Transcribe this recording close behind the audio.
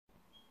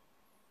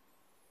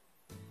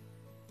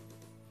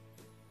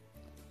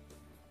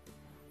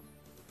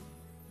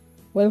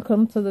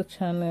Welcome to the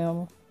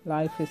channel.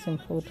 Life is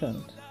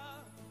important.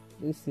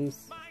 This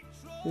is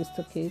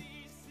Sister Kate.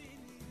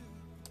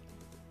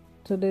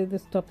 Today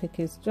this topic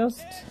is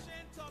just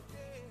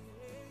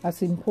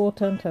as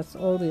important as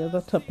all the other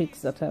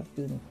topics that I've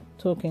been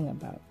talking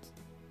about.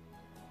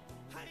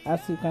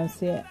 As you can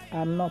see,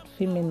 I'm not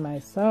filming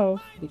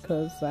myself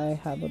because I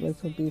have a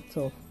little bit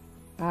of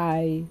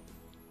eye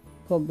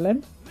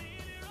problem.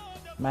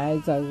 My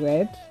eyes are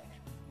red.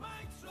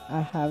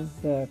 I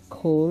have the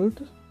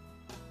cold.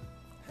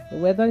 The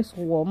weather is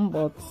warm,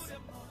 but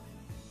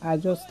I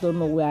just don't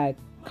know where I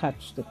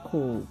catch the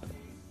cold.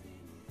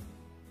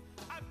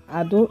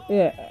 I'm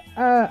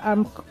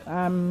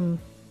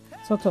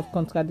sort of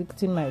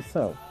contradicting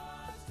myself.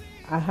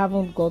 I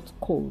haven't got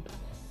cold.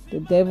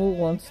 The devil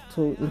wants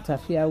to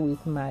interfere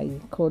with my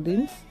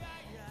codings,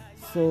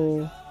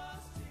 so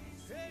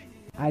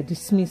I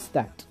dismiss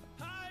that.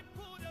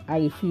 I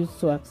refuse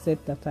to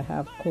accept that I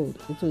have cold.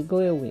 It will go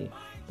away,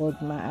 but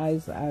my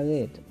eyes are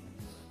red.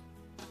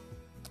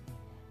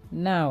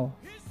 Now,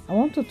 I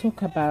want to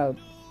talk about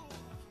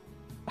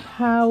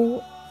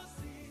how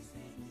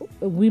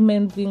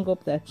women bring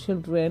up their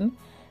children.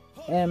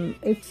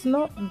 It's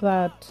not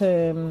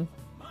that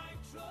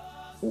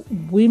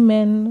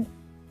women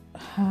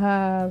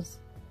has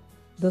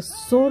the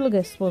sole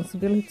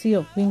responsibility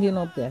of bringing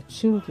up their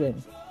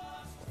children.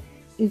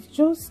 It's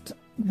just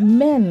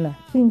men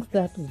think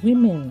that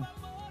women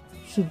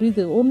should be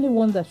the only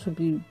one that should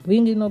be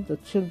bringing up the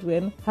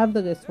children, have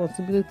the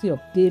responsibility of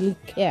daily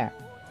care.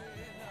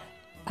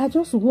 I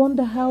just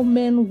wonder how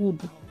men would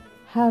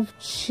have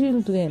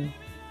children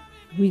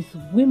with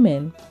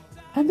women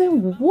and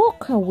then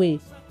walk away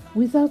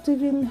without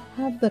even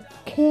have the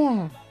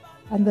care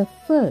and the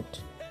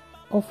thought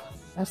of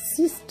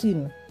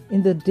assisting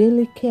in the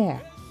daily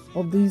care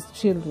of these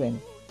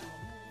children.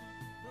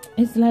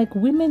 It's like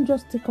women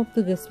just take up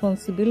the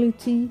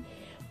responsibility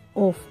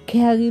of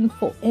caring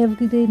for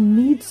everyday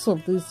needs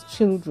of these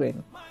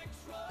children.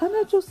 And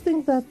I just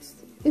think that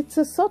it's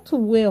a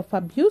subtle way of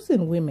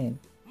abusing women,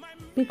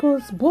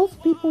 because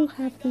both people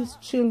have these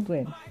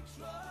children.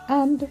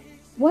 And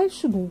why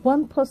should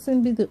one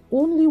person be the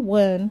only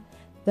one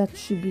that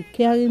should be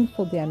caring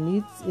for their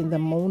needs in the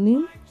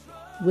morning,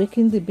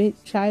 waking the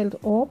child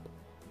up,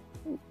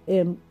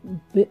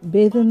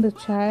 bathing the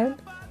child,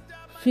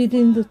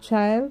 feeding the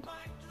child,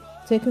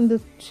 taking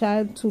the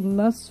child to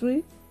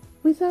nursery,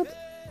 without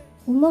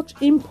much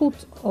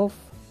input of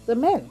the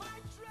men?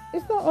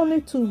 It's not only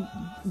to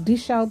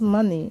dish out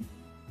money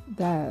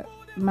that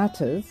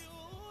matters.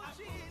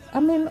 I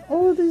mean,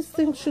 all these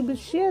things should be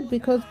shared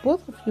because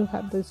both of you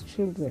have these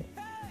children.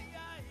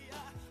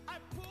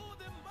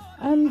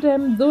 And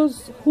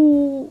those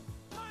who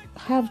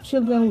have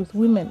children with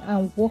women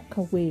and walk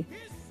away,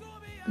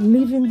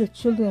 leaving the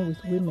children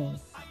with women,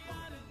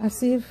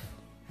 as if,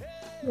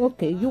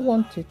 okay, you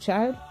want a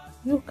child,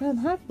 you can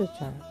have the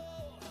child.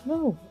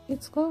 No,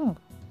 it's wrong.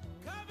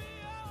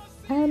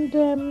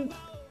 And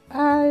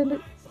I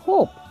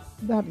hope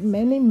that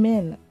many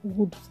men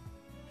would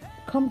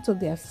come to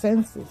their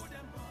senses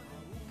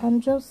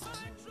and just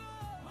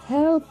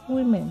help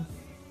women.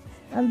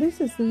 And this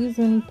is the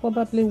reason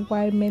probably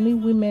why many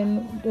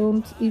women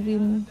don't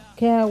even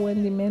care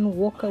when the men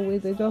walk away.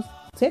 They just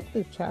take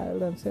the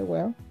child and say,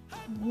 well,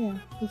 yeah,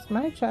 it's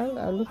my child,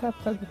 I'll look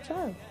after the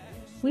child,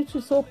 which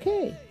is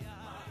okay.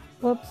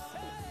 But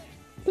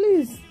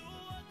please,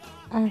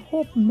 I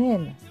hope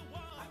men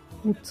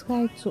would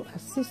try to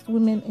assist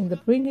women in the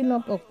bringing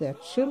up of their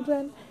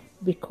children,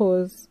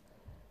 because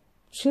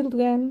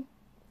children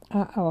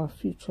are our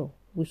future.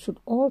 We should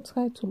all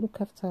try to look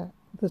after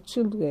the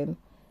children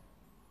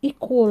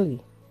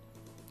equally.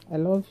 I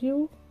love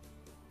you,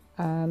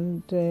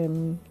 and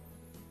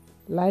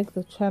like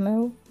the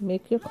channel,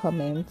 make your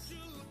comments,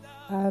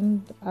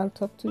 and I'll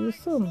talk to you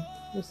soon.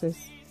 This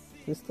is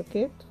Sister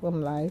Kate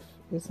from Life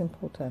is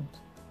Important.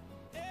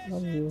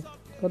 Love you.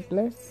 God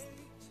bless.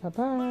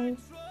 Bye-bye.